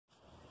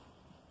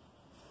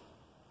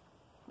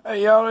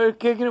Hey, y'all, it's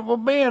Kicking It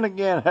with Ben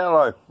again.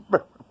 Hello.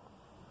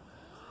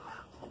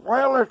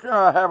 Well, let's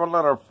have a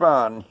little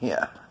fun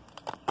here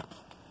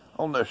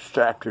on this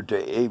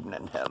Saturday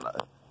evening. Hello.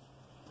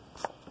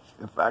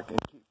 If I can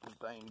keep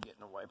the thing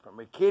getting away from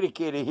me.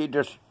 Kitty, he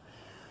just,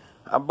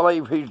 I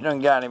believe he's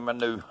done got him a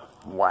new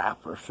wife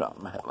or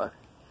something. Hello.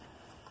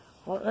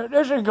 Well,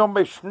 this is going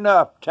to be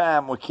snuff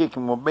time with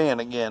Kicking with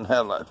Ben again.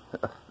 Hello.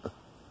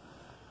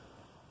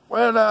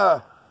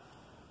 Well,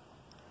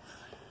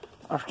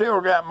 I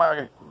still got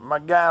my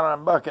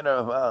gallon bucket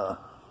of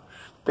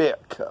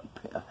spit cup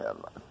here.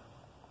 Hello.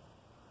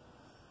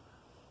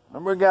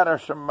 And we got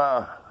us some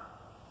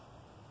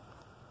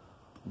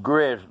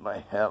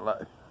grizzly.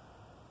 Hello.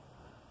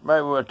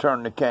 Maybe we'll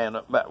turn the can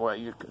up that way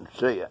you can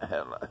see it.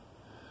 Hello.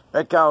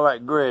 They call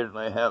that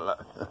grizzly.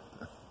 Hello.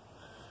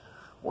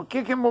 Well,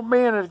 Kicking with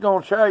Ben is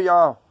going to show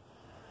y'all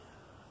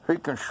he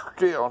can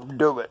still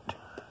do it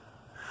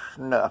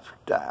snuff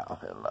style.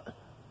 Hello.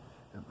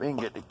 If he can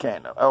get the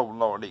can up. Oh,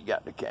 Lord, he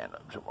got the can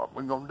up. So what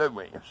we're going to do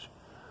is,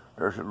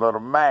 there's a little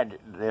magic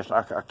to this,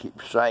 like I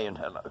keep saying.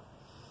 Hello.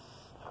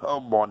 Oh,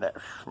 boy, that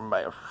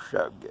smells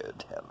so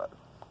good. Hello.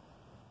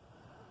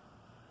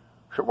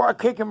 So what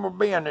Kicking with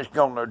Ben is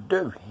going to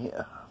do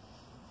here,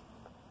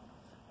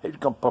 he's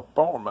going to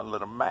perform a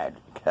little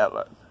magic.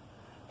 Hello.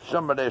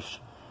 Some of this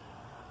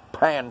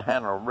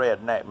panhandle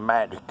redneck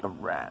magic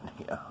around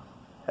here.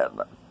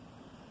 Hello.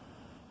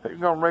 He's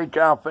going to reach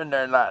off in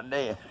there like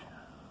this.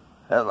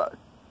 Hello.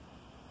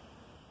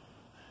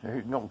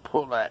 He's going to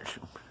pull out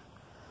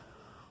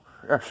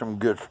that's some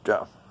good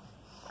stuff.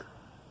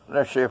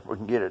 Let's see if we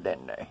can get it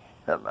in there.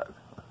 Hello.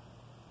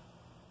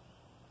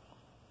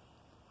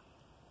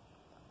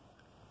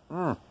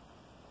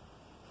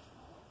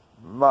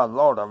 My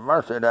Lord of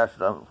mercy, that's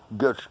some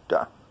good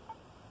stuff.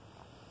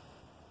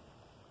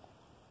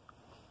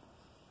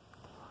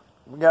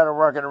 We got to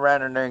work it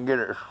around in there and get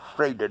it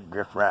seated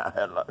just right.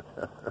 Hello.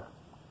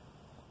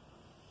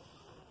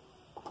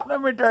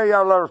 Let me tell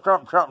y'all a little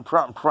something.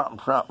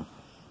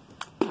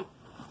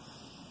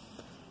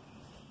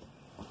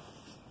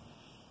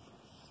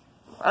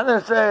 I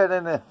just said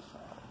in a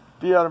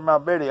few of my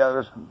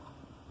videos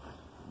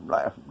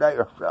last day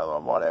or so or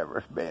whatever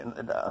it's been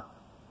that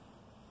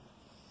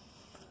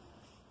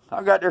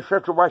I got this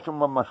situation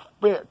with my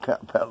spit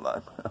cup.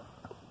 Hello.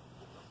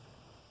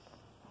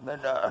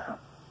 That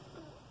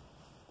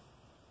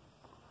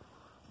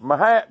my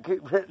hat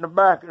keeps hitting the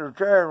back of the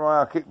chair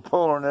while I keep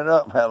pulling it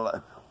up.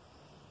 Hello.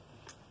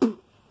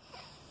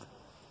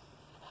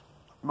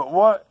 But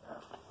what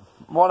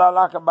I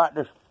like about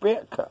this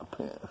spit cup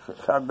here,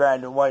 since I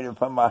graduated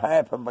from my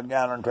half of a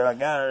gallon to a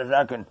gallon, is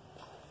I can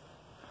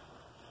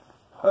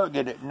hug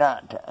it at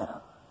night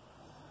time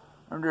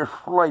and just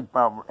sleep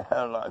over it.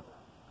 Hello.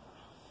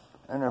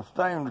 And if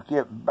things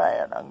get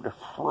bad, I can just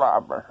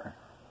slobber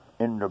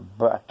in the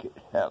bucket.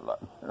 Hello.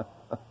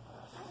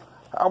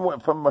 I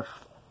went from a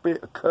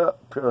spit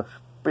cup to a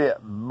spit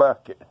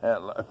bucket.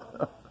 Hello.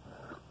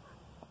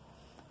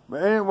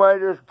 But anyway,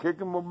 just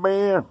Kicking with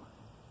Ben.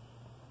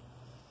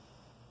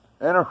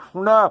 And a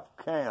snuff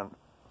can.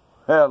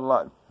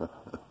 Hello. But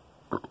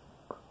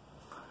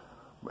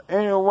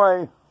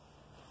anyway,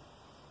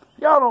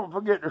 y'all don't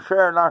forget to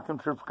share, like, and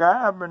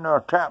subscribe, and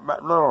tap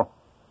that little,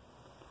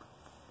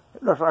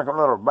 it looks like a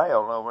little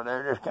bell over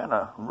there, just kind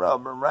of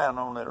rub around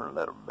on it a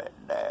little bit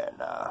there.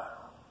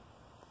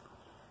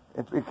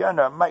 And if you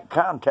kind of make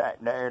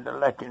contact there, to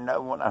let you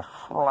know when I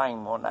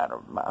sling one out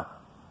of my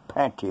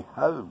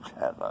pantyhose.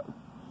 Hello.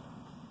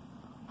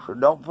 So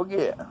don't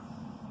forget.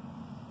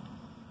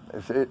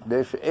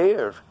 This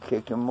is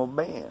Kicking with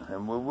Ben,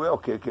 and we will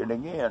kick it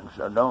again,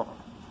 so don't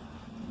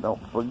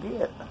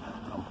forget.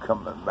 I'm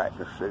coming back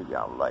to see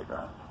y'all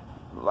later.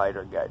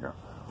 Later, Gator.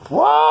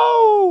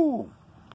 Whoa!